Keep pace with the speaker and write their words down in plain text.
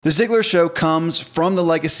The Ziglar Show comes from the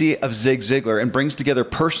legacy of Zig Ziglar and brings together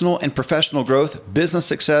personal and professional growth, business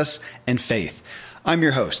success, and faith. I'm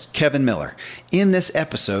your host, Kevin Miller. In this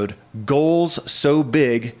episode, goals so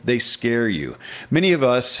big they scare you. Many of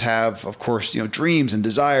us have, of course, dreams and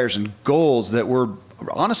desires and goals that we're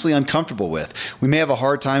honestly uncomfortable with. We may have a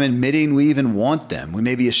hard time admitting we even want them. We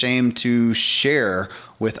may be ashamed to share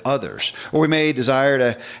with others. Or we may desire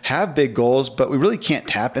to have big goals, but we really can't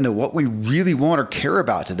tap into what we really want or care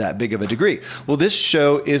about to that big of a degree. Well, this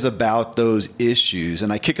show is about those issues.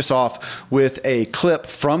 And I kick us off with a clip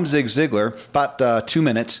from Zig Ziglar, about 2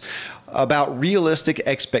 minutes, about realistic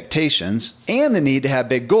expectations and the need to have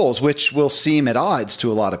big goals, which will seem at odds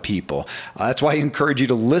to a lot of people. That's why I encourage you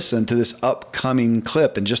to listen to this upcoming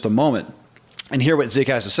clip in just a moment and hear what Zig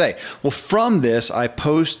has to say. Well, from this, I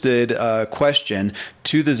posted a question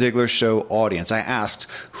to the Ziglar Show audience. I asked,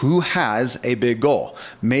 who has a big goal?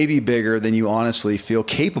 Maybe bigger than you honestly feel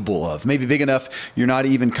capable of. Maybe big enough you're not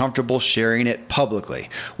even comfortable sharing it publicly.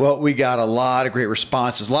 Well, we got a lot of great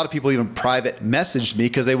responses. A lot of people even private messaged me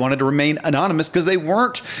because they wanted to remain anonymous because they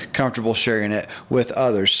weren't comfortable sharing it with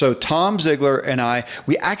others. So Tom Ziglar and I,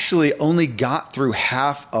 we actually only got through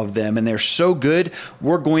half of them, and they're so good,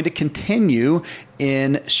 we're going to continue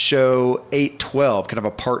in show 812, kind of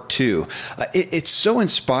a part 2. It's so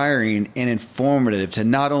inspiring and informative to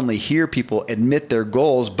not only hear people admit their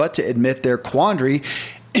goals, but to admit their quandary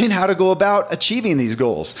in how to go about achieving these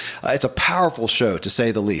goals. It's a powerful show, to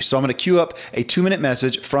say the least. So I'm going to cue up a 2-minute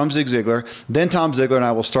message from Zig Ziglar. Then Tom Ziglar and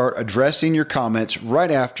I will start addressing your comments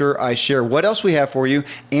right after I share what else we have for you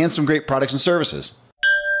and some great products and services.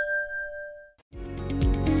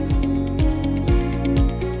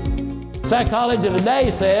 Psychology Today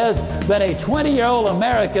says that a 20-year-old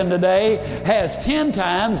American today has 10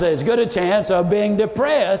 times as good a chance of being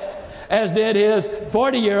depressed as did his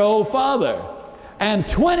 40-year-old father, and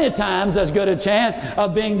 20 times as good a chance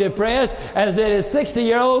of being depressed as did his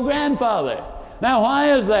 60-year-old grandfather. Now,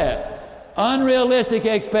 why is that? Unrealistic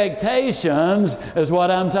expectations is what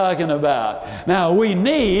I'm talking about. Now, we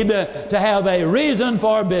need to have a reason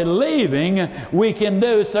for believing we can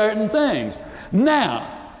do certain things.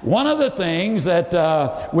 Now, one of the things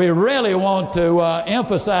that we really want to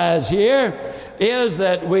emphasize here is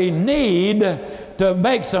that we need to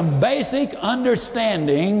make some basic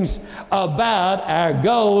understandings about our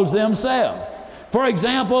goals themselves. For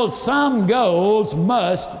example, some goals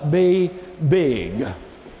must be big.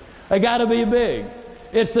 They got to be big.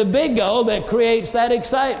 It's the big goal that creates that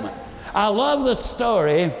excitement. I love the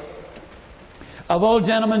story of old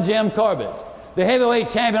gentleman Jim Corbett. The heavyweight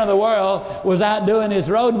champion of the world was out doing his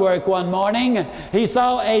road work one morning. He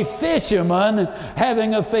saw a fisherman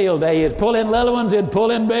having a field day. He'd pull in little ones, he'd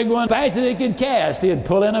pull in big ones. Fast as he could cast, he'd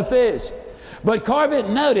pull in a fish. But Corbett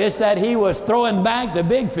noticed that he was throwing back the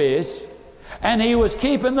big fish and he was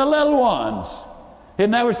keeping the little ones. He'd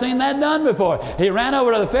never seen that done before. He ran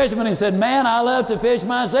over to the fisherman and said, "Man, I love to fish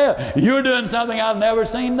myself. You're doing something I've never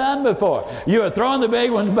seen done before. You are throwing the big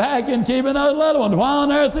ones back and keeping those little ones. Why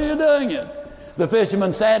on earth are you doing it?" The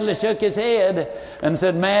fisherman sadly shook his head and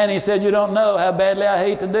said, "Man," he said, "you don't know how badly I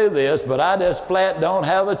hate to do this, but I just flat don't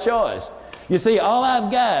have a choice. You see, all I've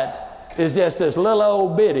got is just this little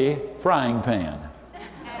old bitty frying pan."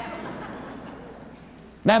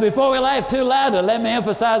 Now, before we laugh too loudly, let me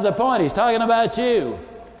emphasize the point. He's talking about you,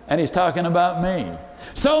 and he's talking about me.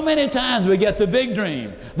 So many times we get the big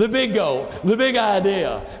dream, the big goal, the big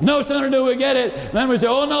idea. No sooner do we get it, then we say,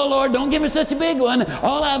 "Oh no, Lord, don't give me such a big one.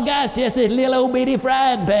 All I've got is just this little old bitty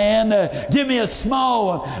frying pan. Give me a small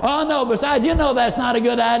one." Oh no, besides, that's not a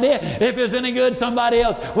good idea. If it's any good, somebody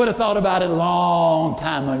else would have thought about it a long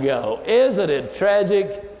time ago. Isn't it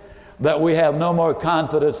tragic that we have no more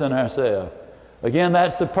confidence in ourselves? Again,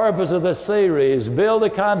 that's the purpose of this series. Build the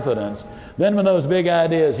confidence. Then when those big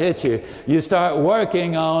ideas hit you, you start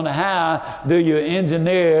working on how do you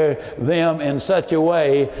engineer them in such a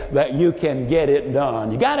way that you can get it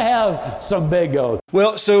done. You got to have some big goals.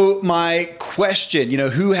 Well, so my question,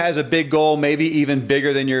 who has a big goal, maybe even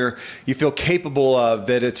bigger than you feel capable of,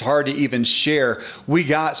 that it's hard to even share? We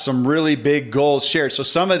got some really big goals shared. So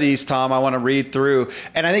some of these, Tom, I want to read through,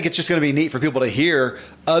 and I think it's just going to be neat for people to hear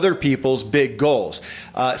other people's big goals.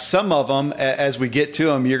 Some of them, as we get to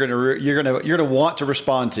them, you're gonna want to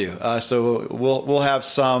respond to. So we'll have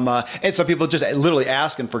some, and some people just literally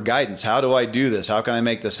asking for guidance. How do I do this? How can I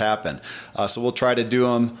make this happen? So we'll try to do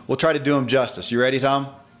them. We'll try to do them justice. You ready, Tom?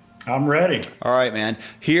 I'm ready. All right, man.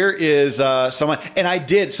 Here is someone, and I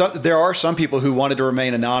did. There are some people who wanted to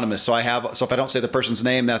remain anonymous, so if I don't say the person's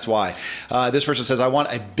name, that's why. This person says, "I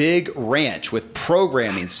want a big ranch with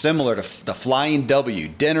programming similar to the Flying W,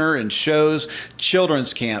 dinner and shows,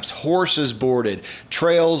 children's camps, horses boarded,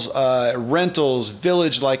 trails, rentals,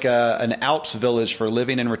 village like an Alps village for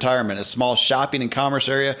living and retirement, a small shopping and commerce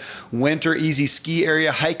area, winter easy ski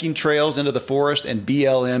area, hiking trails into the forest, and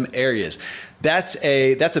BLM areas." That's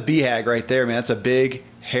a BHAG right there, man. That's a big,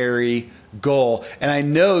 hairy goal. And I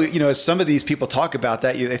know, as some of these people talk about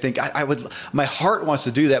that, they think my heart wants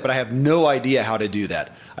to do that, but I have no idea how to do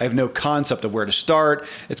that. I have no concept of where to start.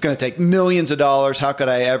 It's going to take millions of dollars. How could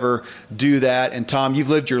I ever do that? And Tom,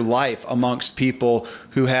 you've lived your life amongst people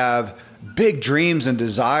who have big dreams and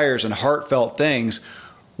desires and heartfelt things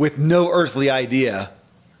with no earthly idea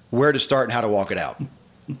where to start and how to walk it out.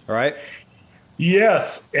 All right?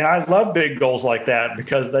 Yes, and I love big goals like that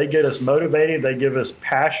because they get us motivated, they give us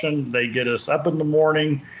passion, they get us up in the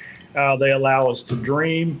morning, they allow us to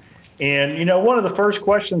dream. And, one of the first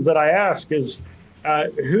questions that I ask is,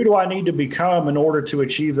 who do I need to become in order to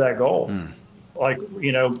achieve that goal? Like,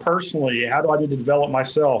 personally, how do I need to develop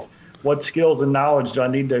myself? What skills and knowledge do I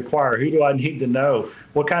need to acquire? Who do I need to know?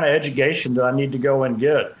 What kind of education do I need to go and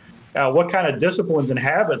get? What kind of disciplines and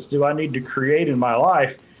habits do I need to create in my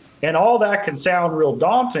life? And all that can sound real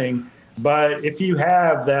daunting, but if you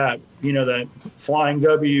have that, that Flying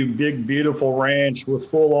W, big, beautiful ranch with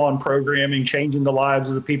full-on programming, changing the lives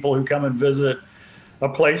of the people who come and visit, a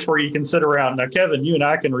place where you can sit around. Now, Kevin, you and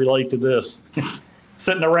I can relate to this.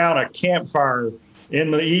 Sitting around a campfire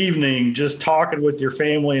in the evening, just talking with your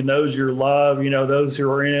family and those you love, those who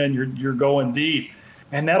are in, you're going deep.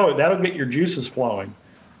 And that'll get your juices flowing.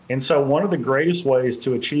 And so one of the greatest ways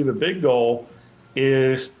to achieve a big goal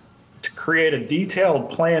is to create a detailed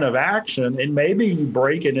plan of action, and maybe you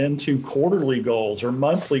break it into quarterly goals or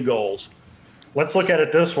monthly goals. Let's look at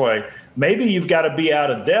it this way. Maybe you've got to be out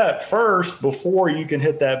of debt first before you can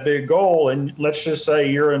hit that big goal. And let's just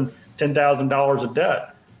say you're in $10,000 of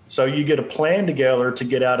debt. So you get a plan together to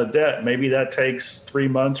get out of debt. Maybe that takes 3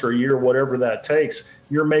 months or a year, whatever that takes.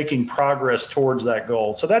 You're making progress towards that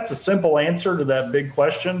goal. So that's a simple answer to that big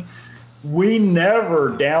question. We never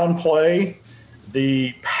downplay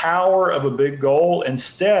the power of a big goal.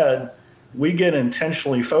 Instead, we get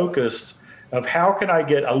intentionally focused of how can I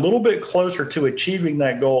get a little bit closer to achieving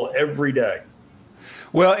that goal every day.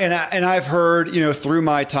 Well, and I've heard, through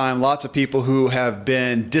my time, lots of people who have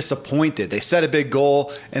been disappointed. They set a big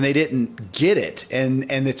goal and they didn't get it, and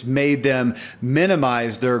it's made them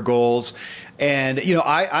minimize their goals. And,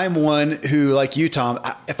 I'm one who, like you, Tom,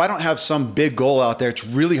 if I don't have some big goal out there, it's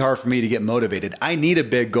really hard for me to get motivated. I need a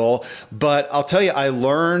big goal, but I'll tell you, I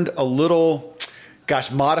learned a little,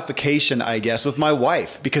 modification, I guess, with my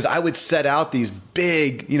wife, because I would set out these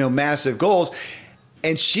big, massive goals,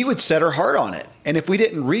 and she would set her heart on it. And if we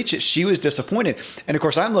didn't reach it, she was disappointed. And of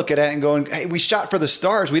course, I'm looking at it and going, hey, we shot for the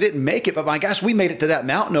stars. We didn't make it, but my gosh, we made it to that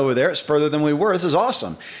mountain over there. It's further than we were. This is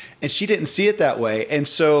awesome. And she didn't see it that way. And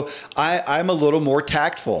so I'm a little more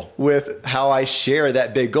tactful with how I share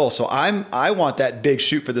that big goal. So I want that big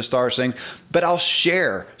shoot for the stars thing, but I'll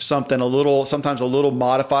share something sometimes a little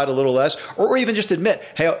modified, a little less, or even just admit,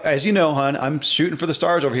 hey, as you know, hon, I'm shooting for the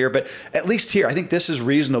stars over here, but at least here, I think this is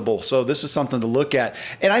reasonable. So this is something to look at.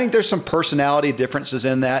 And I think there's some personality differences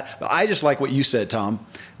in that. But I just like what you said, Tom,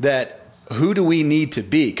 that who do we need to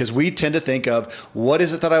be? Because we tend to think of what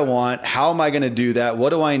is it that I want? How am I going to do that?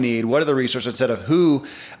 What do I need? What are the resources instead of who?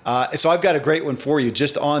 So I've got a great one for you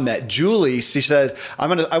just on that. Julie, she said, I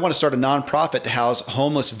want to start a nonprofit to house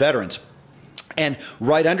homeless veterans. And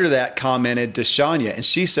right under that commented Deshania, and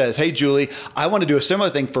she says, hey, Julie, I want to do a similar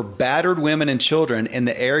thing for battered women and children in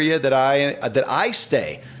the area that I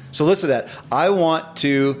stay. So listen to that. I want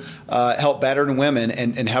to help battered women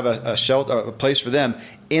and have a shelter, a place for them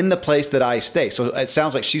in the place that I stay. So it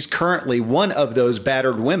sounds like she's currently one of those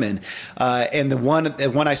battered women. And the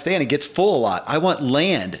one I stay in, it gets full a lot. I want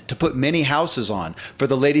land to put many houses on for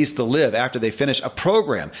the ladies to live after they finish a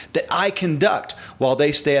program that I conduct while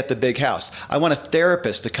they stay at the big house. I want a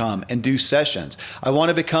therapist to come and do sessions. I want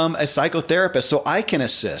to become a psychotherapist so I can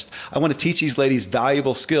assist. I want to teach these ladies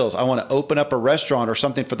valuable skills. I want to open up a restaurant or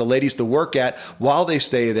something for the ladies to work at while they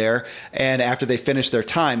stay there. And after they finish their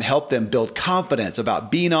time, help them build confidence about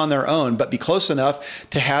being being on their own, but be close enough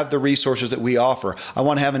to have the resources that we offer. I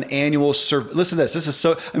want to have an annual, listen to this. This is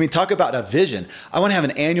so, I mean, talk about a vision. I want to have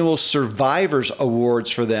an annual Survivors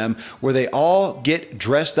Awards for them where they all get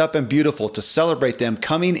dressed up and beautiful to celebrate them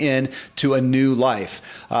coming in to a new life.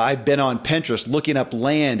 I've been on Pinterest looking up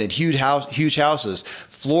land and huge houses,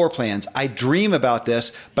 floor plans. I dream about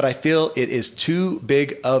this, but I feel it is too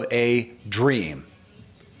big of a dream.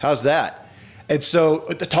 How's that? And so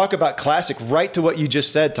to talk about classic, right to what you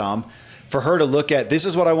just said, Tom, for her to look at, this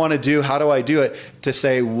is what I want to do. How do I do it? To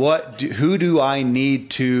say, who do I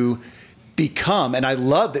need to become? And I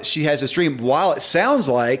love that she has this dream, while it sounds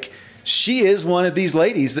like she is one of these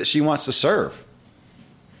ladies that she wants to serve.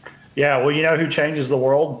 Yeah. Well, you know who changes the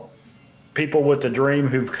world? People with the dream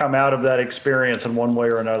who've come out of that experience in one way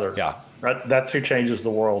or another. Yeah. Right. That's who changes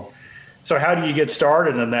the world. So how do you get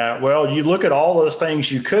started in that? Well, you look at all those things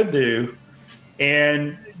you could do,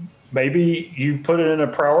 and maybe you put it in a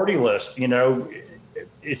priority list. You know,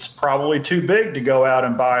 it's probably too big to go out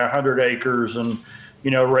and buy 100 acres and, you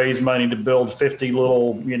know, raise money to build 50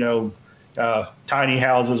 little, you know, tiny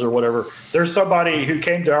houses or whatever. There's somebody who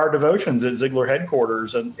came to our devotions at Ziglar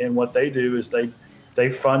headquarters, and what they do is they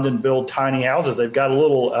fund and build tiny houses. They've got a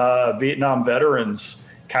little Vietnam veterans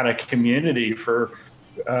kind of community for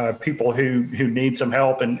people who need some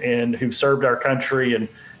help and who've served our country. And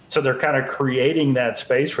so they're kind of creating that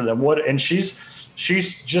space for them. And she's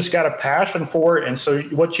just got a passion for it. And so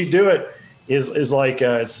what you do it is like,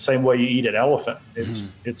 it's the same way you eat an elephant.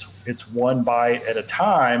 It's one bite at a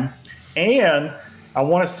time. And I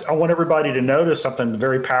want everybody to notice something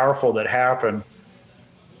very powerful that happened.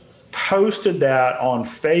 Posted that on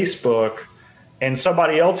Facebook, and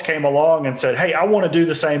somebody else came along and said, hey, I want to do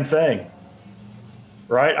the same thing.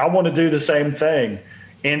 Right? I want to do the same thing.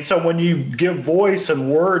 And so when you give voice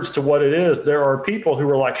and words to what it is, there are people who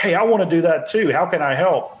are like, hey, I want to do that too. How can I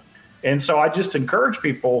help? And so I just encourage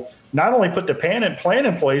people, not only put the plan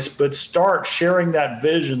in place, but start sharing that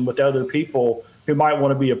vision with other people who might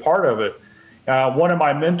want to be a part of it. One of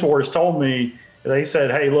my mentors told me, they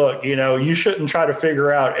said, hey, look, you know, you shouldn't try to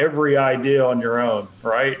figure out every idea on your own,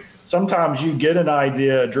 right? Sometimes you get an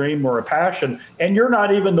idea, a dream, or a passion, and you're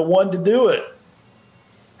not even the one to do it.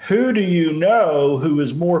 Who do you know who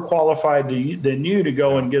is more qualified than you to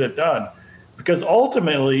go and get it done? Because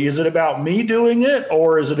ultimately, is it about me doing it,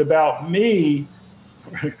 or is it about me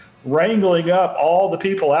wrangling up all the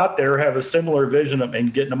people out there who have a similar vision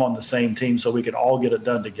and getting them on the same team so we can all get it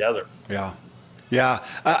done together? Yeah. Yeah.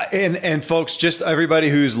 And folks, just everybody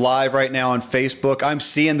who's live right now on Facebook, I'm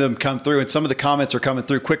seeing them come through, and some of the comments are coming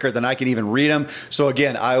through quicker than I can even read them. So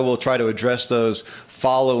again, I will try to address those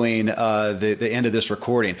following the end of this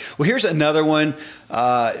recording. Well, here's another one.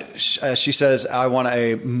 She says, I want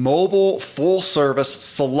a mobile full service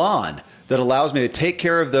salon that allows me to take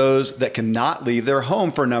care of those that cannot leave their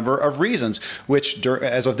home for a number of reasons, which,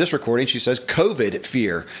 as of this recording, she says COVID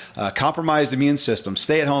fear, compromised immune system,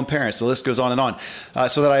 stay-at-home parents, the list goes on and on,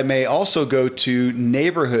 so that I may also go to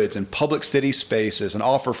neighborhoods and public city spaces and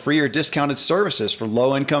offer free or discounted services for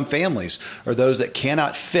low-income families or those that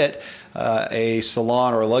cannot fit a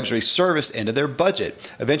salon or a luxury service into their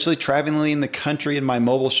budget. Eventually traveling the country in my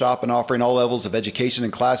mobile shop and offering all levels of education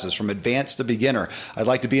and classes from advanced to beginner. I'd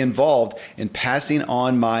like to be involved in passing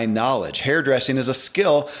on my knowledge. Hairdressing is a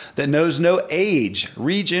skill that knows no age,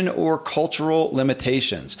 region, or cultural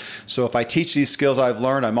limitations. So if I teach these skills I've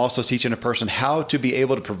learned, I'm also teaching a person how to be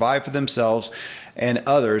able to provide for themselves and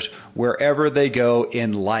others wherever they go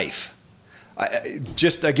in life.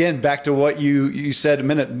 Just again, back to what you said a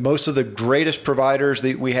minute, most of the greatest providers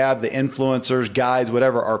that we have, the influencers, guides,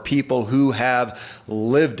 whatever, are people who have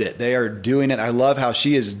lived it. They are doing it. I love how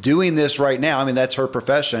she is doing this right now. I mean, that's her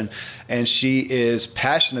profession, and she is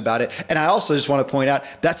passionate about it. And I also just want to point out,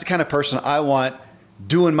 that's the kind of person I want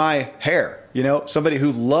doing my hair. You know, somebody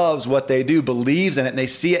who loves what they do, believes in it, and they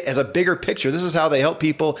see it as a bigger picture. This is how they help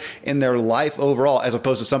people in their life overall, as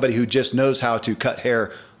opposed to somebody who just knows how to cut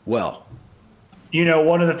hair well. You know,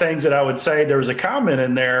 one of the things that I would say, there was a comment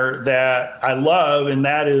in there that I love, and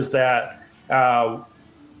that is that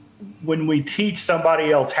when we teach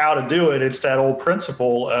somebody else how to do it, it's that old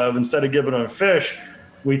principle of, instead of giving them a fish,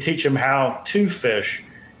 we teach them how to fish.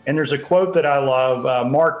 And there's a quote that I love.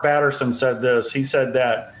 Mark Batterson said this. He said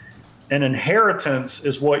that an inheritance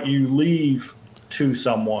is what you leave to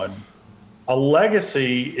someone. A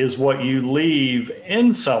legacy is what you leave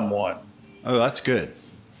in someone. Oh, that's good.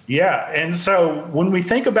 Yeah. And so when we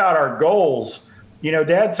think about our goals, you know,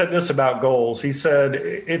 Dad said this about goals. He said,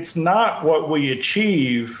 it's not what we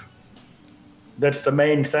achieve that's the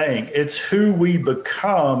main thing. It's who we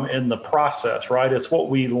become in the process, right? It's what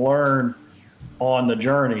we learn on the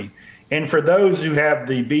journey. And for those who have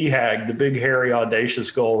the BHAG, the big, hairy,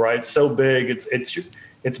 audacious goal, right? So big,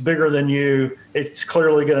 it's bigger than you. It's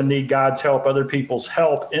clearly going to need God's help, other people's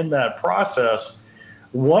help in that process.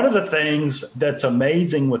 One of the things that's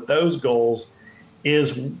amazing with those goals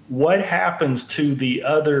is what happens to the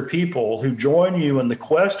other people who join you in the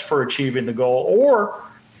quest for achieving the goal, or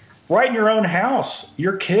right in your own house,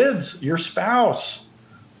 your kids, your spouse.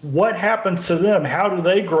 What happens to them? How do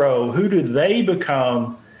they grow? Who do they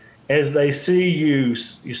become as they see you?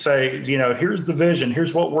 You say, here's the vision.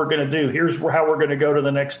 Here's what we're going to do. Here's how we're going to go to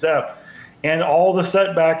the next step. And all the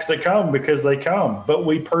setbacks that come, because they come, but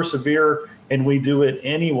we persevere and we do it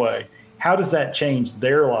anyway. How does that change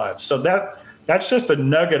their lives? So that's just a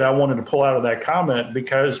nugget I wanted to pull out of that comment,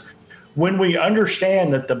 because when we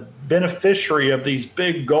understand that the beneficiary of these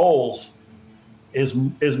big goals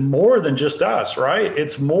is more than just us, right?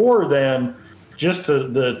 It's more than just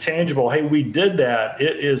the tangible, hey, we did that.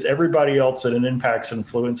 It is everybody else that it impacts and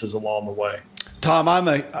influences along the way. Tom, I'm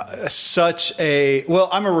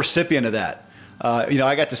a recipient of that.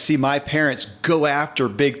 I got to see my parents go after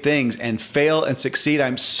big things and fail and succeed.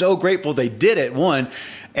 I'm so grateful they did it, one.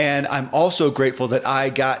 And I'm also grateful that I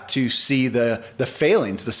got to see the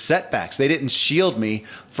failings, the setbacks. They didn't shield me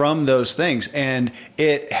from those things. And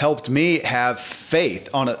it helped me have faith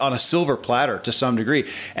on a silver platter to some degree.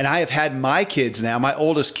 And I have had my kids now. My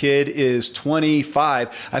oldest kid is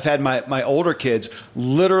 25. I've had my older kids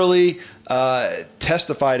literally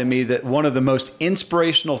testify to me that one of the most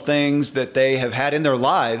inspirational things that they have had in their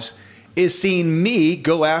lives is seeing me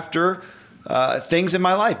go after things in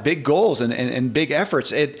my life, big goals and big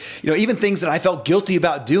efforts. Even things that I felt guilty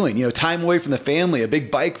about doing, time away from the family, a big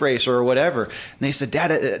bike race or whatever. And they said,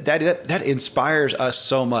 Dad, that inspires us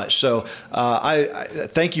so much. So I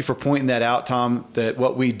thank you for pointing that out, Tom, that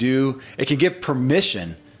what we do, it can give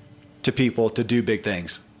permission to people to do big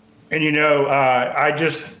things. And, I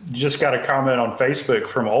just got a comment on Facebook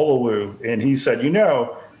from Olawu, and he said,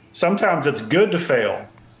 sometimes it's good to fail.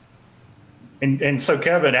 And so,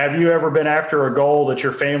 Kevin, have you ever been after a goal that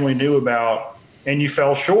your family knew about and you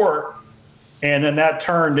fell short, and then that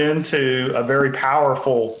turned into a very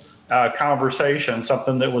powerful conversation,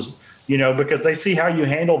 something that was, because they see how you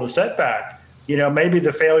handle the setback. Maybe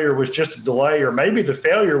the failure was just a delay, or maybe the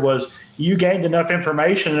failure was you gained enough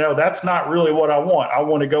information to know that's not really what I want. I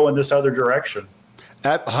want to go in this other direction.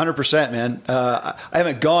 100%, man. I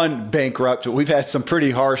haven't gone bankrupt, but we've had some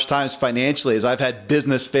pretty harsh times financially as I've had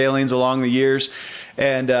business failings along the years,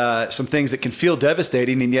 and some things that can feel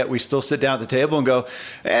devastating, and yet we still sit down at the table and go,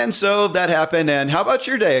 and so that happened, and how about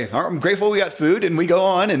your day? I'm grateful we got food, and we go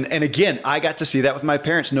on. And again, I got to see that with my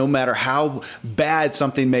parents. No matter how bad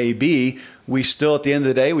something may be, we still, at the end of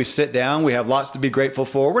the day, we sit down, we have lots to be grateful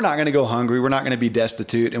for. We're not going to go hungry. We're not going to be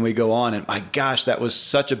destitute, and we go on. And my gosh, that was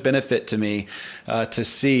such a benefit to me to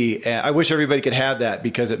see. And I wish everybody could have that,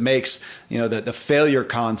 because it makes, the failure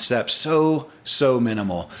concept so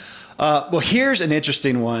minimal. Well, here's an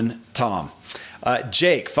interesting one, Tom.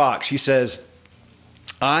 Jake Fox, he says,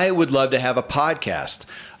 I would love to have a podcast,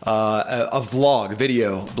 a vlog,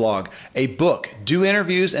 video blog, a book, do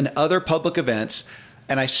interviews and other public events.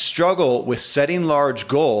 And I struggle with setting large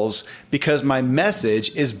goals because my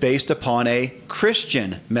message is based upon a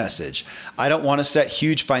Christian message. I don't want to set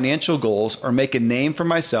huge financial goals or make a name for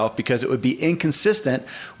myself, because it would be inconsistent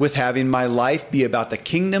with having my life be about the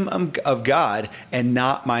kingdom of God and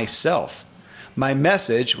not myself. My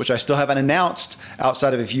message, which I still haven't announced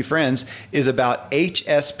outside of a few friends, is about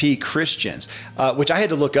HSP Christians, which I had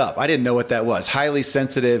to look up. I didn't know what that was. Highly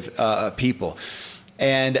sensitive people.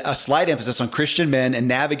 And a slight emphasis on Christian men and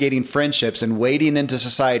navigating friendships and wading into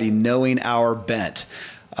society, knowing our bent.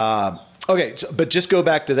 Okay, but just go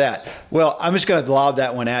back to that. Well, I'm just going to lob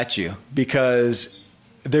that one at you, because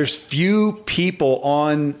there's few people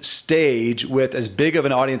on stage with as big of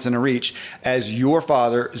an audience and a reach as your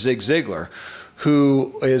father, Zig Ziglar,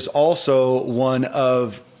 who is also one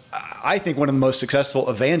of the most successful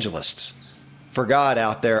evangelists for God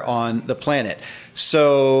out there on the planet.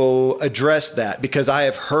 So address that, because I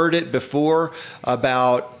have heard it before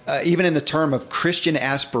about even in the term of Christian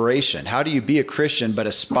aspiration. How do you be a Christian but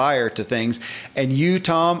aspire to things? And you,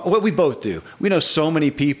 Tom, what we both do. We know so many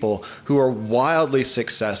people who are wildly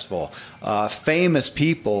successful, famous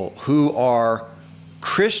people who are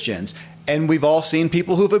Christians. And we've all seen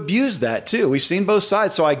people who've abused that too. We've seen both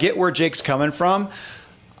sides. So I get where Jake's coming from.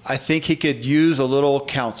 I think he could use a little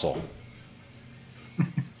counsel.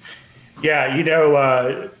 Yeah,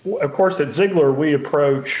 of course, at Ziglar, we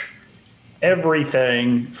approach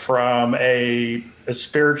everything from a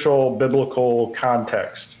spiritual, biblical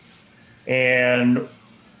context. And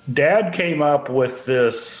Dad came up with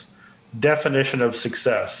this definition of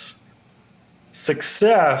success.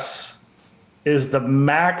 Success is the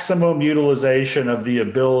maximum utilization of the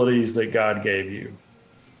abilities that God gave you.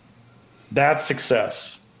 That's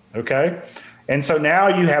success. Okay. And so now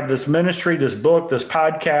you have this ministry, this book, this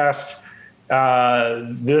podcast,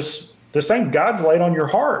 this thing God's laid on your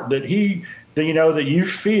heart that you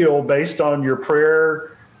feel based on your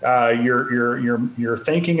prayer, you're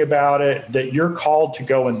thinking about it, that you're called to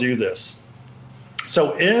go and do this.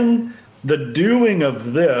 So in the doing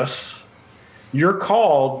of this, you're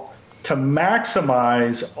called to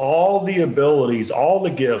maximize all the abilities, all the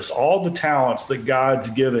gifts, all the talents that God's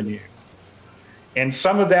given you. And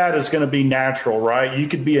some of that is going to be natural, right? You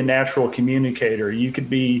could be a natural communicator. You could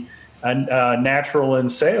be a natural in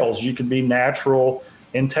sales. You could be natural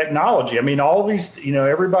in technology. I mean, all these,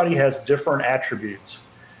 everybody has different attributes.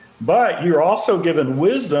 But you're also given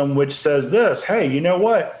wisdom, which says this, hey, you know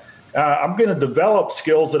what? I'm going to develop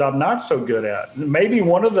skills that I'm not so good at. Maybe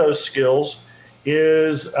one of those skills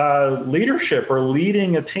is leadership or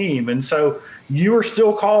leading a team. And so you are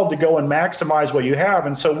still called to go and maximize what you have.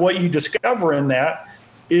 And so what you discover in that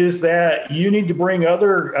is that you need to bring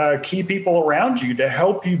other key people around you to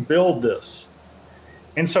help you build this.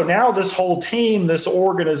 And so now this whole team, this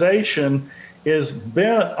organization is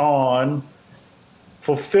bent on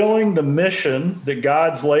fulfilling the mission that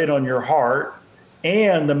God's laid on your heart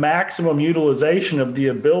and the maximum utilization of the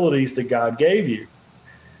abilities that God gave you.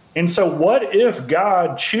 And so what if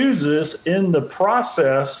God chooses in the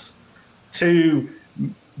process to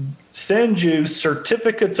send you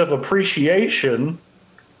certificates of appreciation,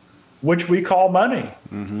 which we call money,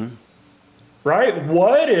 right?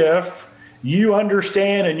 What if you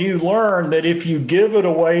understand and you learn that if you give it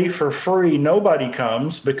away for free, nobody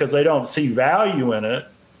comes because they don't see value in it,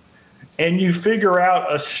 and you figure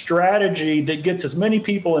out a strategy that gets as many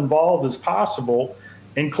people involved as possible,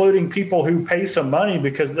 including people who pay some money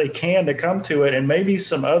because they can to come to it, and maybe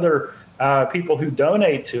some other people who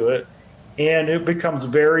donate to it, and it becomes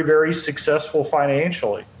very, very successful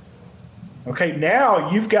financially. Okay,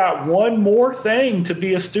 now you've got one more thing to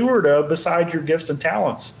be a steward of besides your gifts and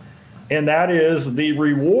talents, and that is the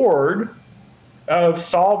reward of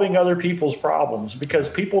solving other people's problems, because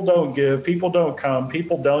people don't give, people don't come,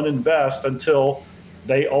 people don't invest until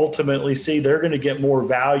they ultimately see they're going to get more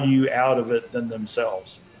value out of it than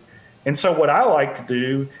themselves. And so what I like to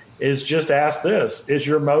do is just ask this: is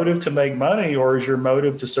your motive to make money, or is your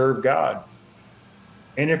motive to serve God?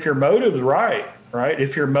 And if your motive is right,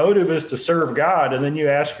 if your motive is to serve God, and then you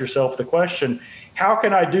ask yourself the question, how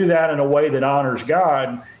can I do that in a way that honors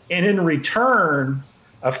God? And in return,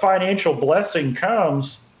 a financial blessing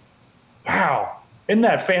comes. Wow, isn't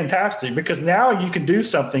that fantastic? Because now you can do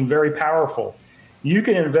something very powerful. You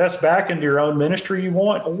can invest back into your own ministry you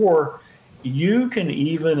want, or you can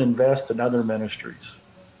even invest in other ministries.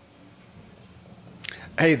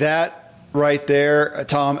 Hey, that right there,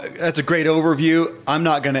 Tom, that's a great overview. I'm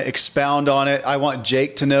not going to expound on it. I want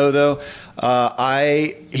Jake to know, though,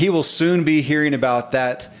 he will soon be hearing about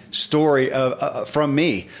that story from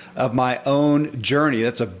me, of my own journey.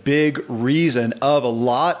 That's a big reason of a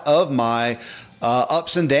lot of my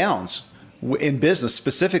ups and downs in business,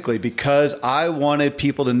 specifically because I wanted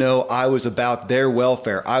people to know I was about their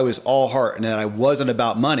welfare. I was all heart, and that I wasn't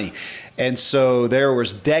about money. And so there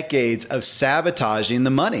was decades of sabotaging the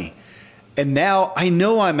money. And now I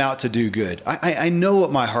know I'm out to do good. I know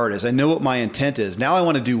what my heart is. I know what my intent is. Now I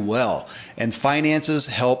want to do well. And finances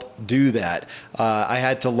help do that. I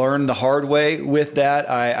had to learn the hard way with that.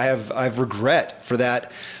 I have regret for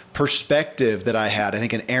that perspective that I had. I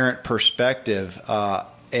think an errant perspective.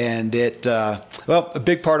 And a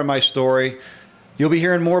big part of my story, you'll be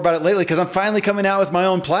hearing more about it lately, because I'm finally coming out with my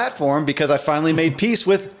own platform, because I finally made peace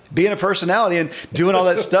with being a personality and doing all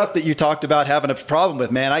that stuff that you talked about having a problem with.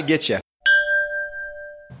 Man, I get you.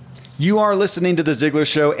 You are listening to The Ziglar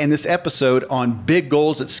Show and this episode on big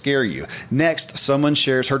goals that scare you. Next, someone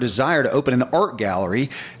shares her desire to open an art gallery,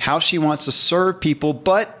 how she wants to serve people,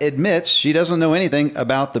 but admits she doesn't know anything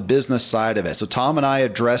about the business side of it. So Tom and I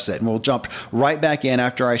address it, and we'll jump right back in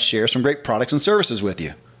after I share some great products and services with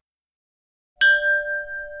you.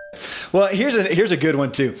 Well, here's a good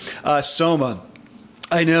one too. Soma.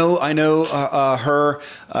 I know her.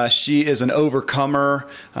 She is an overcomer.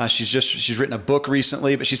 She's written a book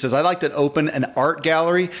recently, but she says, I'd like to open an art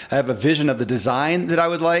gallery. I have a vision of the design that I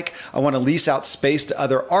would like. I want to lease out space to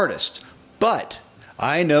other artists, but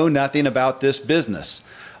I know nothing about this business.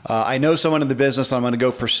 I know someone in the business, and I'm going to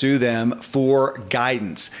go pursue them for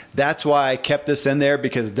guidance. That's why I kept this in there,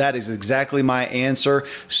 because that is exactly my answer.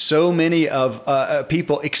 So many of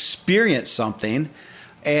people experience something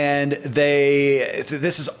and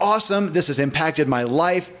this is awesome. This has impacted my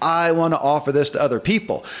life. I want to offer this to other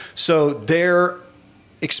people. So they're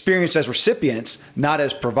experienced as recipients, not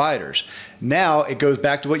as providers. Now it goes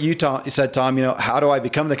back to what you said, Tom, how do I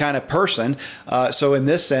become the kind of person? So in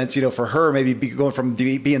this sense, for her, maybe going from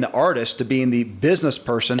being the artist to being the business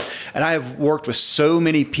person. And I have worked with so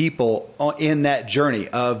many people in that journey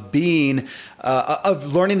of being,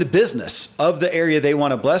 of learning the business of the area they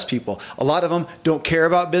want to bless people. A lot of them don't care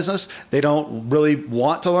about business. They don't really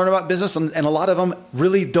want to learn about business. And a lot of them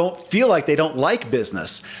really don't feel like they don't like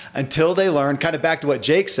business until they learn, kind of back to what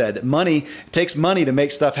Jake said, that it takes money to make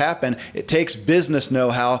stuff happen. It takes business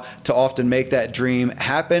know-how to often make that dream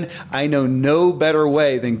happen. I know no better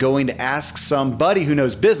way than going to ask somebody who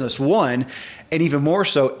knows business, one, and even more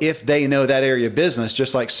so if they know that area of business,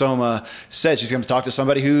 just like Soma said, she's going to talk to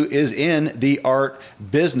somebody who is in the art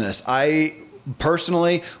business. I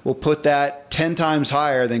personally will put that 10 times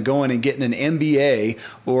higher than going and getting an MBA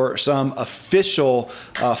or some official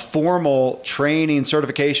formal training,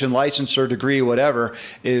 certification, licensure, degree, whatever,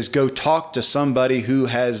 is go talk to somebody who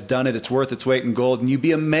has done it. It's worth its weight in gold. And you'd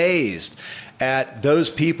be amazed at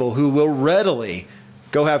those people who will readily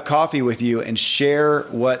go have coffee with you and share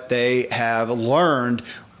what they have learned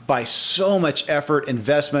by so much effort,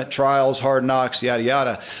 investment, trials, hard knocks, yada,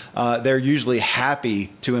 yada. They're usually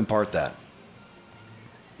happy to impart that.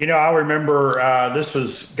 I remember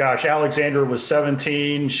Alexandra was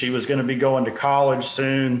 17. She was going to be going to college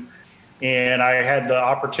soon. And I had the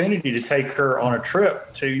opportunity to take her on a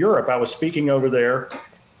trip to Europe. I was speaking over there,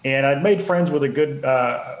 and I'd made friends with a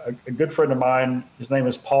good friend of mine. His name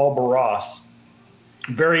is Paul Barras.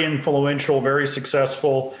 Very influential, very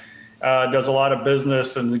successful, does a lot of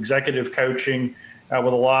business and executive coaching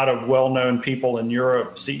with a lot of well-known people in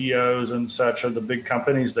Europe, CEOs and such of the big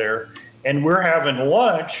companies there. And we're having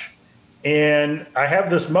lunch, and I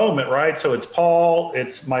have this moment, right? So it's Paul,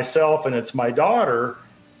 it's myself, and it's my daughter.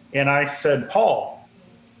 And I said, Paul,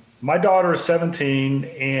 my daughter is 17,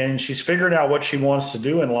 and she's figuring out what she wants to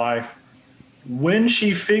do in life. When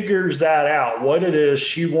she figures that out, what it is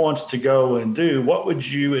she wants to go and do, what would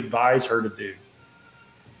you advise her to do?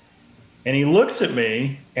 And he looks at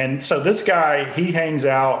me, and so this guy, he hangs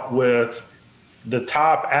out with the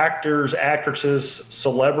top actors, actresses,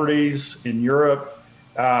 celebrities in Europe,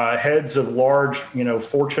 heads of large,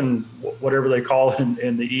 Fortune, whatever they call it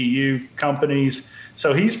in the EU companies.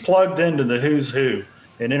 So he's plugged into the who's who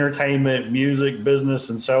in entertainment, music, business,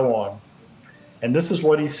 and so on. And this is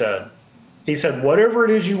what he said. He said, whatever it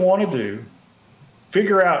is you want to do,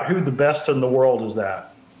 figure out who the best in the world is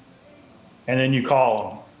at. And then you call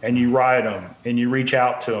them and you write them and you reach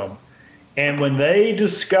out to them. And when they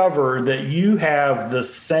discover that you have the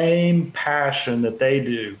same passion that they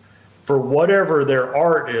do for whatever their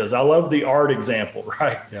art is, I love the art example,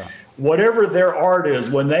 right? Yeah. Whatever their art is,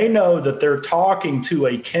 when they know that they're talking to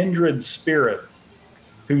a kindred spirit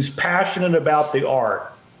who's passionate about the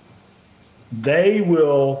art, they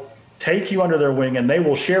will take you under their wing and they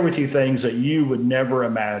will share with you things that you would never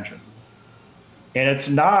imagine. And it's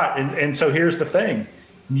not, and so here's the thing.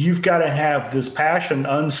 You've got to have this passion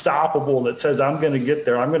unstoppable that says, I'm going to get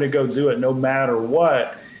there. I'm going to go do it no matter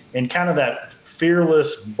what. And kind of that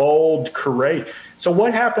fearless, bold, courage. So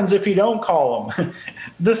what happens if you don't call them?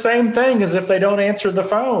 The same thing as if they don't answer the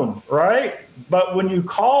phone, right? But when you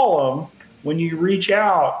call them, when you reach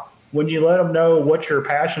out, when you let them know what you're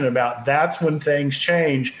passionate about, that's when things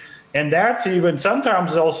change. And that's even,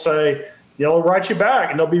 sometimes they'll write you back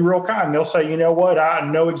and they'll be real kind. They'll say, you know what, I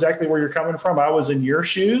know exactly where you're coming from. I was in your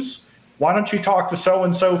shoes. Why don't you talk to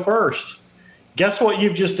so-and-so first? Guess what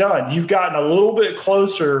you've just done? You've gotten a little bit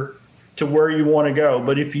closer to where you want to go.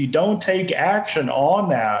 But if you don't take action on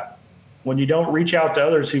that, when you don't reach out to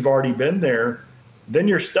others who've already been there, then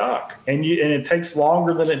you're stuck. And it takes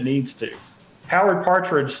longer than it needs to. Howard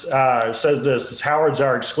Partridge says this. Howard's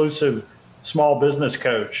our exclusive small business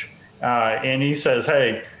coach. And he says,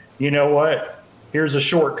 hey, you know what? Here's a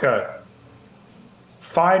shortcut.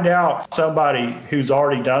 Find out somebody who's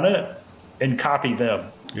already done it and copy them.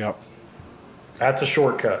 Yep. That's a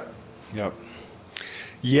shortcut. Yep.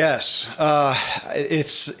 Yes.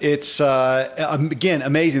 It's again,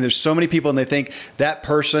 amazing. There's so many people and they think that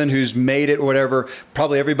person who's made it or whatever,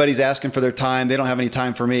 probably everybody's asking for their time. They don't have any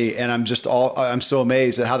time for me. And I'm so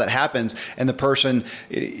amazed at how that happens. And the person,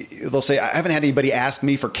 they'll say, I haven't had anybody ask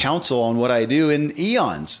me for counsel on what I do in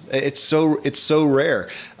eons. It's so rare.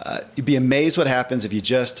 You'd be amazed what happens if you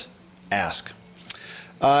just ask.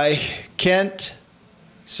 Kent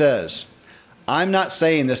says, I'm not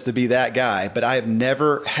saying this to be that guy, but I have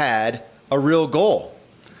never had a real goal.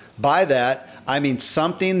 By that, I mean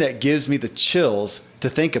something that gives me the chills to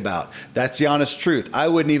think about. That's the honest truth. I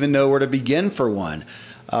wouldn't even know where to begin for one.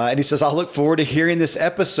 And he says, I'll look forward to hearing this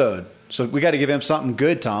episode. So we got to give him something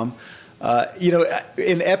good, Tom.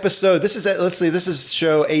 In episode, let's see, this is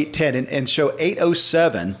show 810. In show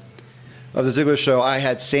 807 of the Ziglar Show, I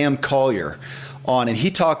had Sam Collier on, and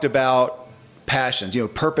he talked about passions,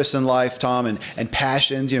 purpose in life, Tom, and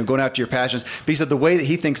passions, going after your passions. But he said the way that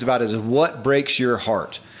he thinks about it is what breaks your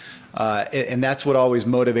heart. And that's what always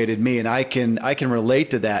motivated me. And I can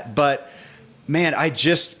relate to that. But man, I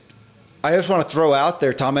just want to throw out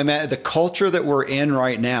there, Tom, the culture that we're in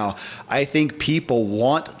right now, I think people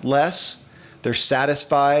want less. They're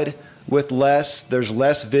satisfied with less. There's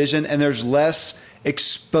less vision, and there's less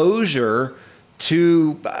exposure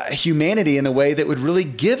to humanity in a way that would really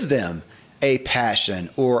give them a passion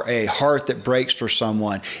or a heart that breaks for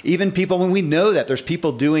someone. Even people, when we know that there's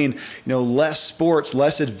people doing, less sports,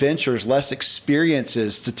 less adventures, less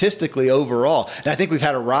experiences statistically overall. And I think we've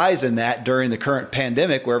had a rise in that during the current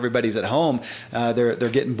pandemic where everybody's at home. They're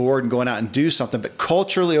getting bored and going out and do something. But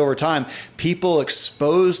culturally over time, people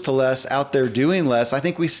exposed to less, out there doing less. I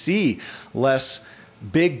think we see less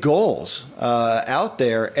big goals out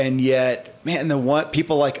there. And yet, man,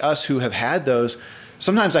 people like us who have had those,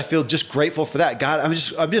 sometimes I feel just grateful for that. God, I'm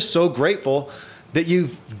just so grateful that you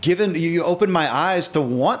opened my eyes to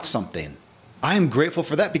want something. I am grateful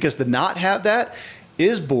for that, because to not have that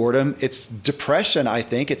is boredom. It's depression, I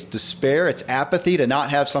think. It's despair. It's apathy to not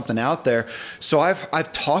have something out there. So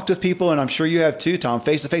I've talked with people, and I'm sure you have too, Tom,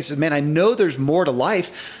 face to face. Man, I know there's more to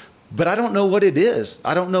life, but I don't know what it is.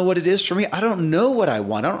 I don't know what it is for me. I don't know what I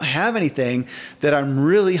want. I don't have anything that I'm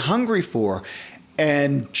really hungry for.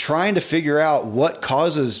 And trying to figure out what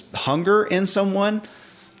causes hunger in someone,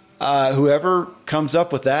 whoever comes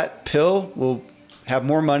up with that pill will have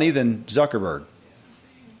more money than Zuckerberg.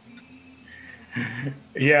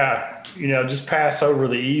 Yeah, just pass over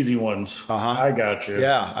the easy ones. I got you.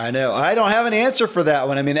 Yeah, I know. I don't have an answer for that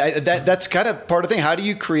one. I mean, that's kind of part of the thing. How do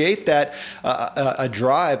you create that a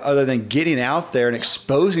drive other than getting out there and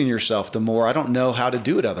exposing yourself to more? I don't know how to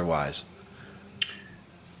do it otherwise.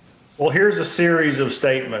 Well, here's a series of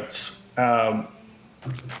statements. What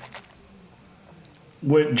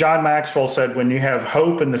John Maxwell said, when you have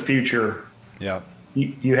hope in the future,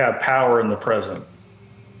 you have power in the present.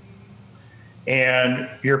 And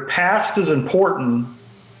your past is important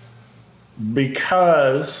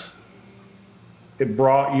because it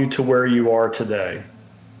brought you to where you are today.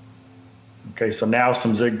 Okay, so now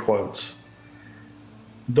some Zig quotes.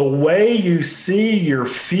 The way you see your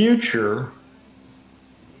future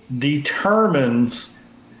determines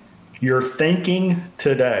your thinking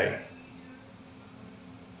today.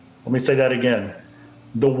 Let me say that again.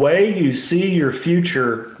 The way you see your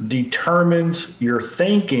future determines your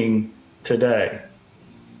thinking today.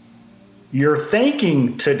 Your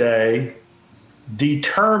thinking today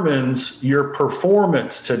determines your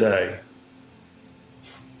performance today.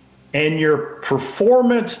 And your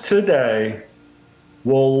performance today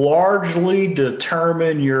will largely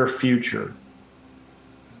determine your future.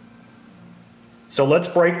 So let's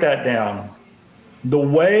break that down. The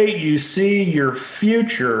way you see your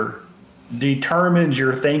future determines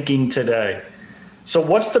your thinking today. So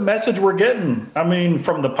what's the message we're getting? I mean,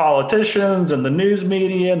 from the politicians and the news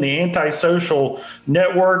media and the antisocial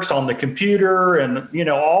networks on the computer and,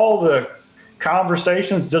 all the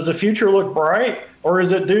conversations. Does the future look bright, or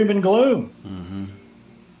is it doom and gloom? Mm-hmm.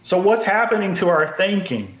 So what's happening to our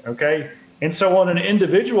thinking? Okay. And so on an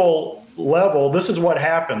individual level, this is what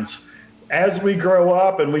happens. As we grow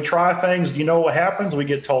up and we try things, you know what happens? We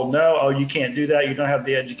get told, no, oh, you can't do that. You don't have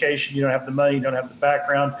the education. You don't have the money. You don't have the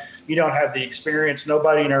background. You don't have the experience.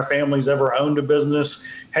 Nobody in our family's ever owned a business.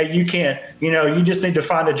 Hey, you can't, you just need to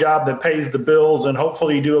find a job that pays the bills, and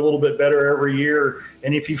hopefully you do a little bit better every year.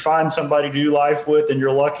 And if you find somebody to do life with and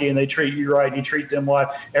you're lucky and they treat you right and you treat them right,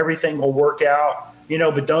 everything will work out,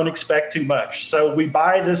 but don't expect too much. So we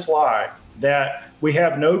buy this lie that we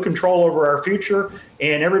have no control over our future,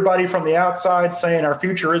 and everybody from the outside saying our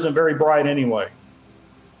future isn't very bright anyway.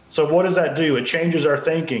 So what does that do? It changes our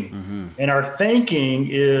thinking. Mm-hmm. And our thinking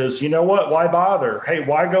is, why bother? Hey,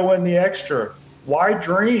 why go in the extra? Why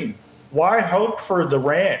dream? Why hope for the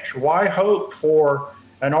ranch? Why hope for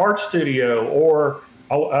an art studio or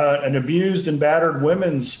an abused and battered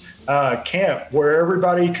women's camp where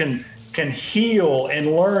everybody can heal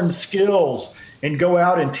and learn skills and go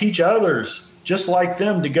out and teach others just like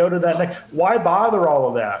them to go to that next? Why bother all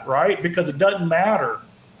of that, right? Because it doesn't matter.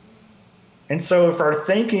 And so if our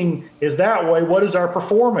thinking is that way, what is our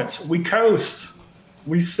performance? We coast,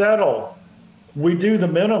 we settle, we do the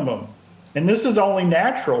minimum. And this is only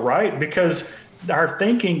natural, right? Because our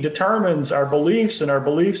thinking determines our beliefs, and our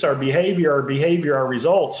beliefs, our behavior, our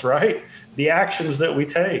results, right? The actions that we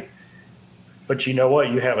take. But you know what?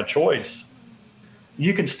 You have a choice.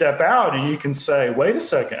 You can step out and you can say, wait a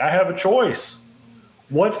second, I have a choice.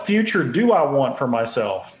 What future do I want for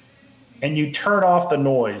myself? And you turn off the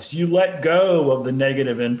noise. You let go of the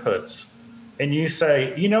negative inputs. And you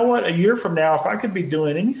say, you know what? A year from now, if I could be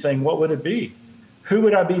doing anything, what would it be? Who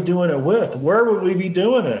would I be doing it with? Where would we be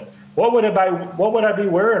doing it? What would I be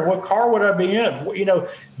wearing? What car would I be in? You know,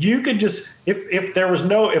 you could just,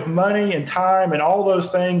 if money and time and all those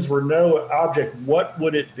things were no object, what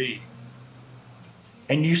would it be?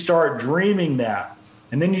 And you start dreaming that.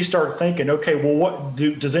 And then you start thinking, okay, well,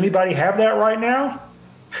 does anybody have that right now?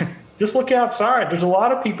 Just look outside. There's a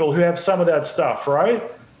lot of people who have some of that stuff, right?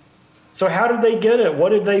 So how did they get it? What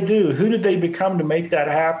did they do? Who did they become to make that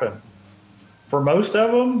happen? For most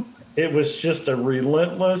of them, it was just a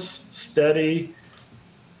relentless, steady,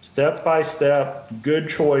 step-by-step, good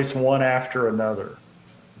choice, one after another.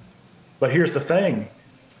 But here's the thing.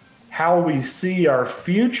 How we see our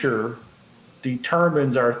future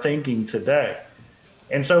determines our thinking today.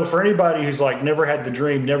 And so for anybody who's like never had the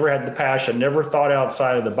dream, never had the passion, never thought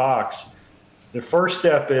outside of the box, the first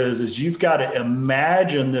step is you've got to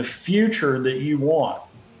imagine the future that you want.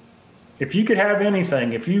 If you could have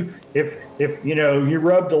anything, if you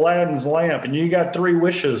rubbed Aladdin's lamp and you got 3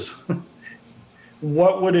 wishes,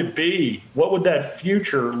 what would it be? What would that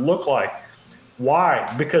future look like?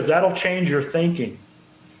 Why? Because that'll change your thinking.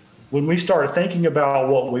 When we start thinking about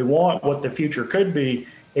what we want, what the future could be,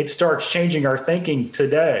 it starts changing our thinking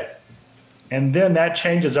today. And then that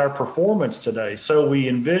changes our performance today. So we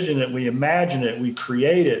envision it, we imagine it, we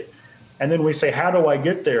create it. And then we say, how do I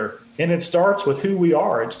get there? And it starts with who we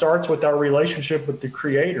are. It starts with our relationship with the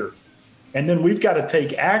Creator. And then we've got to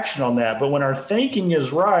take action on that. But when our thinking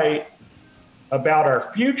is right about our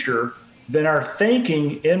future, then our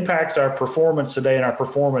thinking impacts our performance today, and our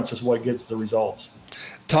performance is what gets the results.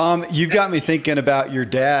 Tom, you've got me thinking about your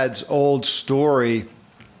dad's old story,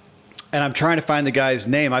 and I'm trying to find the guy's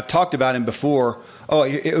name. I've talked about him before. Oh,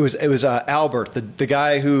 it was Albert, the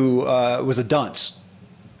guy who was a dunce,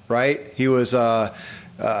 right? He was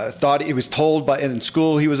thought he was told in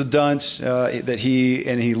school he was a dunce, that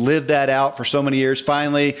he lived that out for so many years.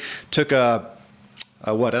 Finally, took an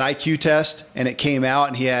IQ test, and it came out,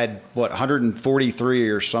 and he had 143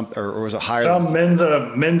 or something, or was it higher? Some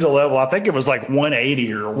Mensa level. I think it was like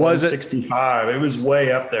 180 or 165. It was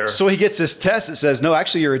way up there. So he gets this test that says, no,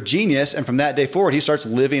 actually you're a genius. And from that day forward, he starts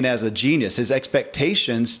living as a genius. His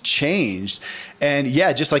expectations changed. And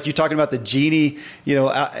yeah, just like you're talking about the genie,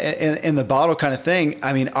 in the bottle kind of thing.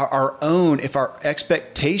 I mean, if our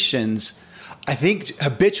expectations, I think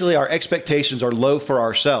habitually our expectations are low for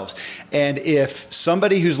ourselves. And if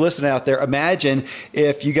somebody who's listening out there, imagine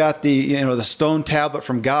if you got the stone tablet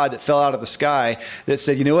from God that fell out of the sky that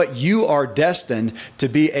said, you know what, you are destined to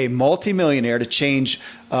be a multimillionaire, to change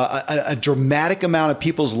a dramatic amount of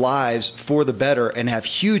people's lives for the better and have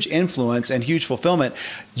huge influence and huge fulfillment.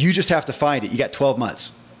 You just have to find it. You got 12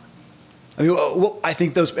 months. I mean, well, I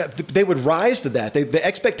think they would rise to that. The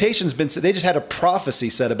expectations they just had a prophecy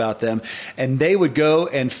said about them, and they would go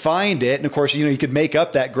and find it. And of course, you could make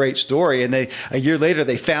up that great story. And a year later,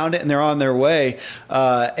 they found it and they're on their way.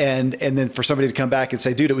 And then for somebody to come back and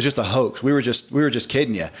say, "Dude, it was just a hoax. We were just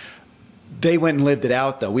kidding you." They went and lived it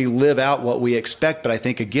out, though. We live out what we expect, but I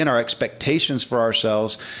think again, our expectations for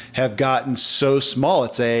ourselves have gotten so small.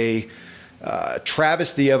 It's a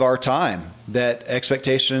travesty of our time that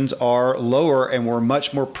expectations are lower, and we're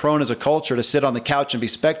much more prone as a culture to sit on the couch and be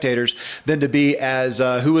spectators than to be as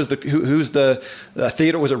who's the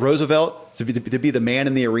Theodore, was it Roosevelt, to be the man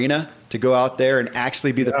in the arena, to go out there and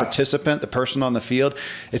actually be the participant, the person on the field.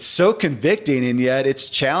 It's so convicting, and yet it's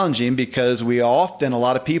challenging because a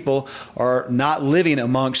lot of people are not living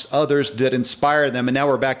amongst others that inspire them. And now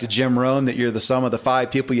we're back to Jim Rohn, that you're the sum of the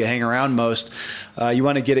 5 people you hang around most. You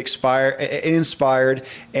want to get inspired,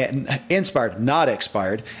 not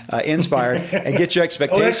expired, inspired, and get your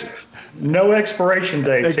expectations. No expiration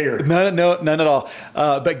dates here. None at all.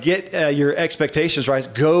 But get your expectations right.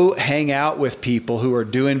 Go hang out with people who are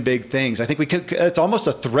doing big things. I think it's almost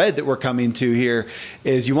a thread that we're coming to here,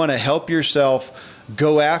 is you want to help yourself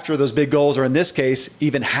go after those big goals, or in this case,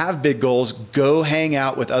 even have big goals. Go hang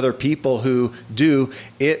out with other people who do.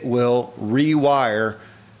 It will rewire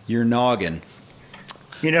your noggin.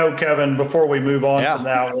 Kevin, before we move on from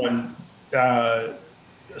that one,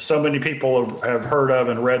 so many people have heard of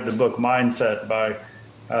and read the book Mindset by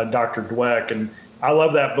Dr. Dweck. And I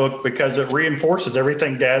love that book because it reinforces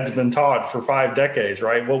everything Dad's been taught for 5 decades,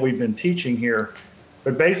 right? What we've been teaching here.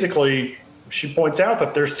 But basically, she points out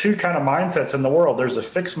that there's 2 kind of mindsets in the world. There's a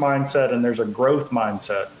fixed mindset and there's a growth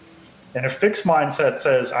mindset. And a fixed mindset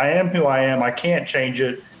says, I am who I am. I can't change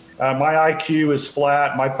it. My IQ is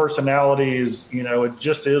flat. My personality is, it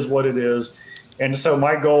just is what it is. And so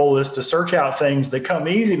my goal is to search out things that come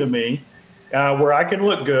easy to me, where I can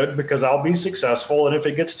look good because I'll be successful. And if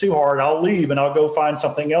it gets too hard, I'll leave and I'll go find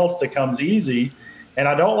something else that comes easy. And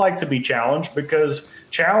I don't like to be challenged because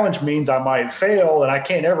challenge means I might fail, and I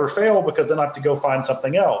can't ever fail because then I have to go find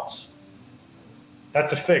something else.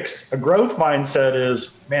 That's a fixed. A growth mindset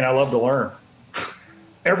is, man, I love to learn.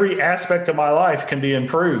 Every aspect of my life can be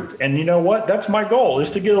improved. And you know what? That's my goal, is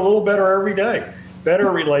to get a little better every day.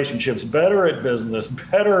 Better relationships, better at business,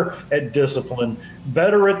 better at discipline,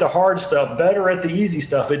 better at the hard stuff, better at the easy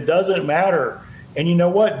stuff. It doesn't matter. And you know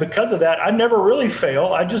what? Because of that, I never really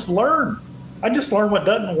fail. I just learn. I just learn what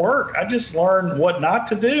doesn't work. I just learn what not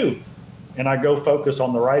to do. And I go focus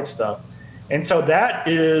on the right stuff. And so that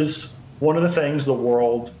is one of the things the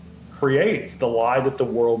world creates. The lie that the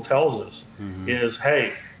world tells us is,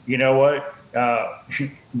 hey, you know what?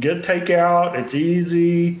 Get takeout. It's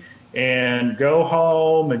easy. And go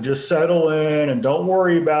home and just settle in and don't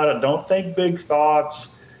worry about it. Don't think big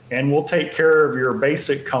thoughts. And we'll take care of your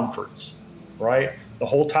basic comforts, right? The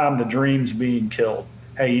whole time the dream's being killed.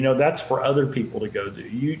 Hey, that's for other people to go do.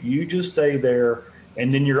 You just stay there,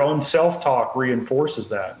 and then your own self-talk reinforces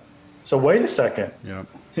that. So wait a second. Yep.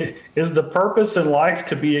 Is the purpose in life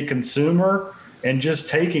to be a consumer and just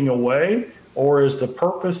taking away, or is the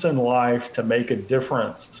purpose in life to make a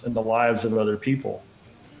difference in the lives of other people?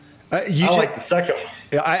 I like the second one.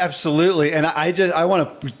 Yeah, absolutely. And I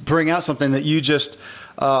want to bring out something that you just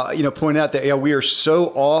point out, that we are so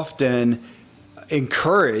often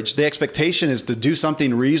encouraged. The expectation is to do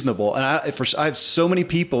something reasonable. And I have so many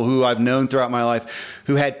people who I've known throughout my life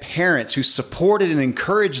who had parents who supported and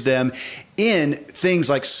encouraged them in things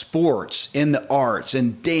like sports, in the arts,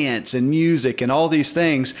 and dance and music and all these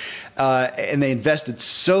things. And they invested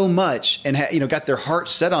so much and got their heart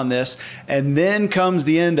set on this. And then comes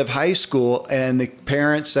the end of high school and the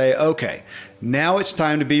parents say, okay, now it's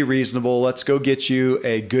time to be reasonable. Let's go get you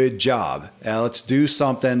a good job. Let's do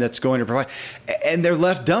something that's going to provide. And they're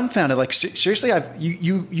left dumbfounded. Like, seriously,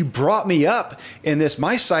 you brought me up in this.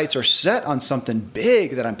 My sights are set on something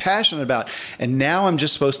big that I'm passionate about. And now I'm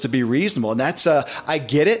just supposed to be reasonable. And that's, I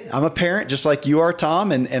get it. I'm a parent just like you are,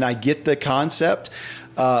 Tom. And I get the concept.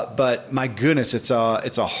 But my goodness, it's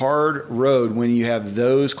a hard road when you have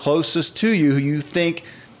those closest to you who you think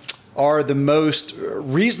are the most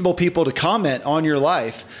reasonable people to comment on your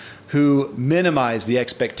life, who minimize the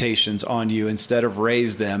expectations on you instead of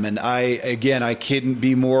raise them. And I couldn't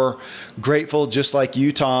be more grateful, just like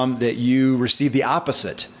you, Tom, that you received the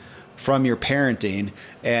opposite from your parenting.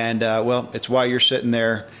 And it's why you're sitting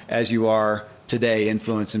there as you are today,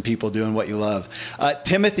 influencing people doing what you love.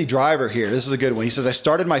 Timothy Driver here. This is a good one. He says, I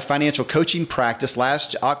started my financial coaching practice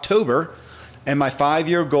last October, and my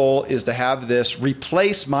 5-year goal is to have this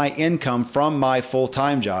replace my income from my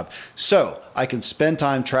full-time job so I can spend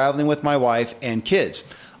time traveling with my wife and kids.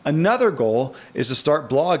 Another goal is to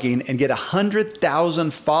start blogging and get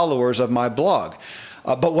 100,000 followers of my blog.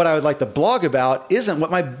 But what I would like to blog about isn't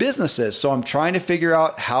what my business is. So I'm trying to figure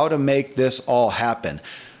out how to make this all happen.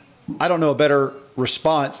 I don't know a better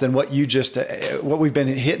response than what we've been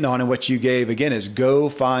hitting on and what you gave. Again, is go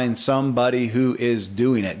find somebody who is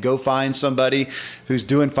doing it. Go find somebody who's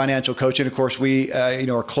doing financial coaching. Of course, we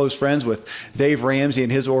are close friends with Dave Ramsey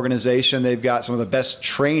and his organization. They've got some of the best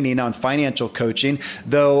training on financial coaching.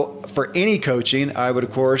 Though for any coaching, I would,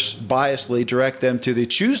 of course, biasly direct them to the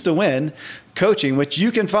Choose to Win coaching, which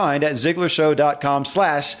you can find at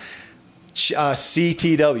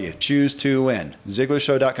ZiglarShow.com/CTW, choose to win,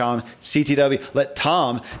 ZiglarShow.com, CTW. Let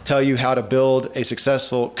Tom tell you how to build a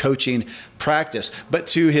successful coaching practice. But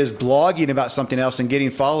to his blogging about something else and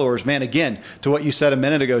getting followers, man, again, to what you said a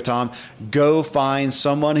minute ago, Tom, go find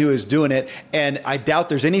someone who is doing it. And I doubt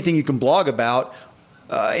there's anything you can blog about,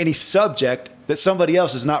 any subject that somebody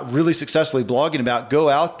else is not really successfully blogging about. Go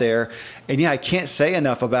out there. And I can't say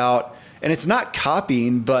enough about, and it's not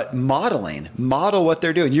copying, but modeling. Model what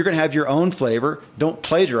they're doing. You're going to have your own flavor. Don't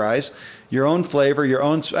plagiarize. Your own flavor, your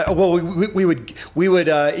own. Well, we would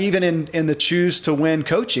even in the Choose to Win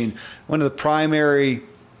coaching, one of the primary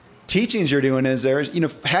teachings you're doing is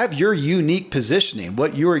have your unique positioning,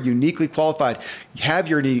 what you are uniquely qualified, have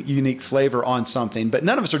your unique flavor on something. But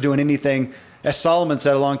none of us are doing anything, as Solomon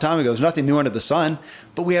said a long time ago, there's nothing new under the sun,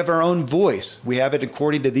 but we have our own voice. We have it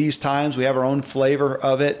according to these times. We have our own flavor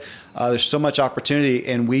of it. There's so much opportunity,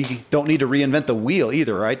 and we don't need to reinvent the wheel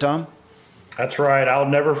either, right, Tom? That's right. I'll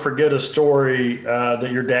never forget a story that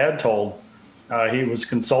your dad told. He was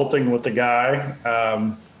consulting with the guy,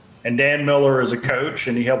 and Dan Miller is a coach,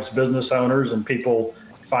 and he helps business owners and people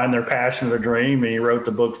find their passion, their dream, and he wrote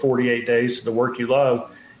the book 48 Days to the Work You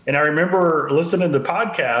Love. And I remember listening to the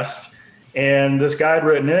podcast, and this guy had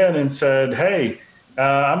written in and said, hey,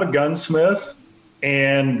 I'm a gunsmith,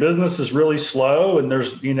 and business is really slow, and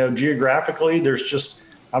there's, geographically,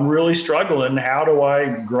 I'm really struggling. How do I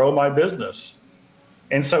grow my business?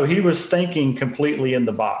 And so he was thinking completely in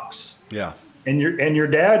the box. Yeah. And your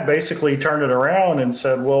dad basically turned it around and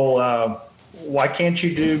said, well, why can't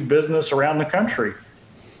you do business around the country?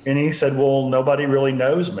 And he said, well, nobody really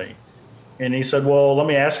knows me. And he said, well, let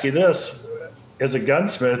me ask you this. As a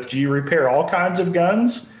gunsmith, do you repair all kinds of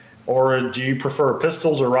guns? Or do you prefer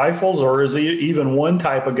pistols or rifles? Or is there even one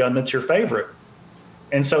type of gun that's your favorite?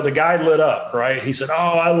 And so the guy lit up, right? He said, oh,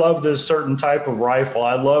 I love this certain type of rifle.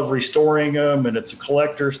 I love restoring them, and it's a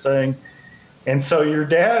collector's thing. And so your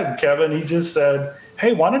dad, Kevin, he just said,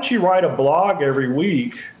 hey, why don't you write a blog every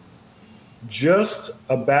week just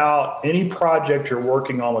about any project you're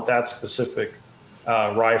working on with that specific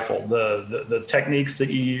rifle, the techniques that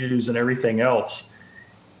you use and everything else.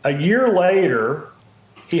 A year later,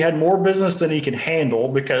 he had more business than he could handle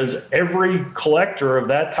because every collector of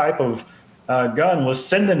that type of gun was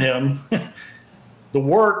sending him the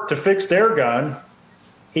work to fix their gun.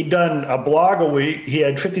 He'd done a blog a week. He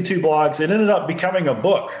had 52 blogs. It ended up becoming a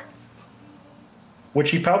book,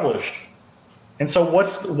 which he published. And so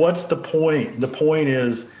what's the point? The point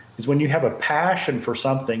is when you have a passion for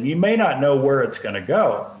something, you may not know where it's going to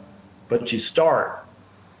go, but you start,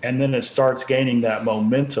 and then it starts gaining that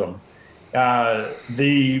momentum.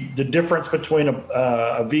 The difference between a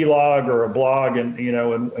vlog or a blog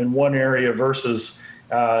in one area versus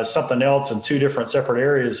something else in two different separate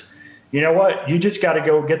areas, you know what? You just got to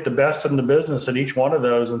go get the best in the business at each one of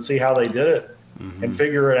those and see how they did it. Mm-hmm. And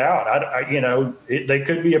figure it out. They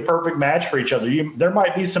could be a perfect match for each other. There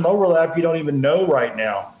might be some overlap you don't even know right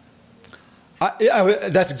now.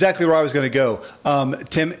 That's exactly where I was going to go.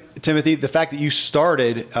 Timothy, the fact that you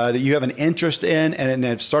started, that you have an interest in and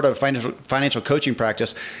have started a financial coaching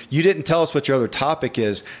practice, you didn't tell us what your other topic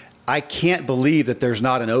is. I can't believe that there's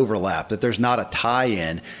not an overlap, that there's not a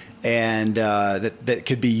tie-in, and that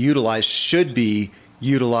could be utilized, should be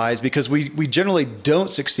utilized, because we generally don't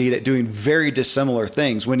succeed at doing very dissimilar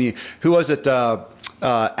things. Who was it?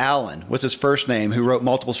 Alan, what's his first name? Who wrote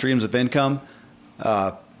Multiple Streams of Income?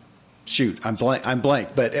 I'm blank.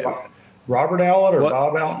 But Robert Allen or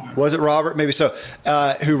Bob Allen? Was it Robert? Maybe so.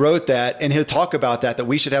 Who wrote that? And he'll talk about that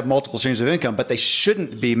we should have multiple streams of income, but they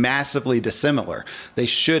shouldn't be massively dissimilar. They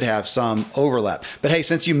should have some overlap. But hey,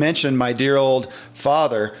 since you mentioned my dear old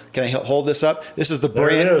father, can I hold this up? This is the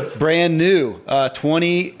brand new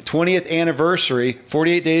 20th anniversary,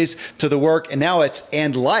 48 Days to the Work, and now it's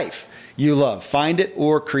And Life You Love. Find it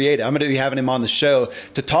or create it. I'm going to be having him on the show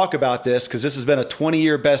to talk about this because this has been a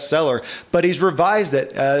 20-year bestseller, but he's revised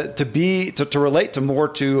it to relate to more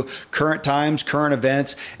to current times, current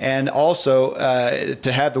events, and also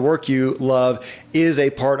to have the work you love is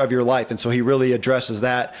a part of your life. And so he really addresses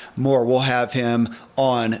that more. We'll have him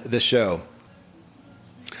on the show.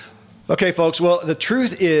 Okay, folks. Well, the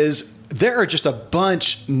truth is, there are just a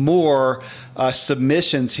bunch more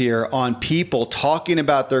submissions here on people talking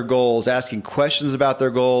about their goals, asking questions about their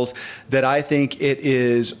goals, that I think it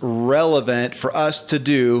is relevant for us to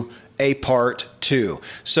do a part 2.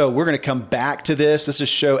 So we're going to come back to this. This is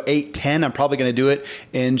show 810. I'm probably going to do it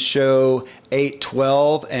in show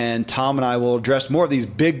 812, and Tom and I will address more of these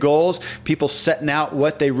big goals, people setting out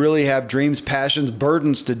what they really have dreams, passions,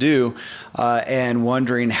 burdens to do, and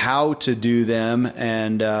wondering how to do them,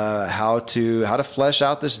 and how to flesh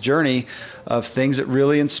out this journey of things that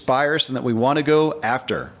really inspire us and that we want to go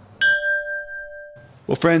after.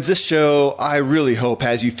 Well, friends, this show, I really hope,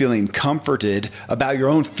 has you feeling comforted about your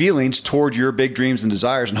own feelings toward your big dreams and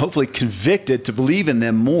desires, and hopefully convicted to believe in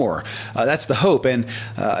them more. That's the hope. And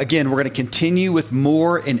again, we're going to continue with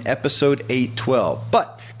more in episode 812.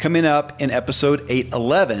 But coming up in episode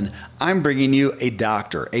 811, I'm bringing you a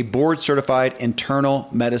doctor, a board-certified internal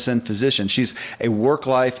medicine physician. She's a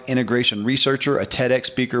work-life integration researcher, a TEDx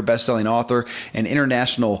speaker, best-selling author, an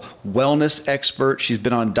international wellness expert. She's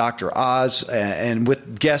been on Dr. Oz and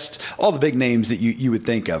with guests, all the big names that you would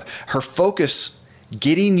think of. Her focus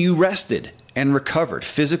getting you rested and recovered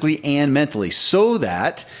physically and mentally so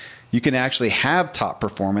that you can actually have top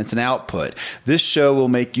performance and output. This show will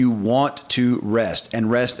make you want to rest and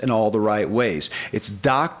rest in all the right ways. It's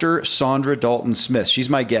Dr. Saundra Dalton Smith. She's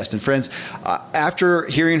my guest. And friends, after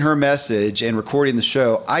hearing her message and recording the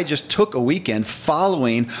show, I just took a weekend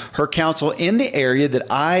following her counsel in the area that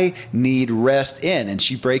I need rest in. And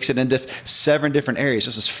she breaks it into 7 different areas.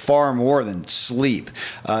 This is far more than sleep.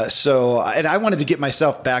 And I wanted to get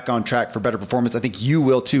myself back on track for better performance. I think you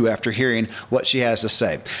will too after hearing what she has to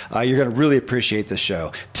say. You're going to really appreciate this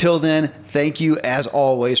show. Till then, thank you as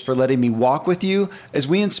always for letting me walk with you as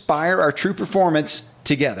we inspire our true performance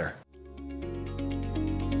together.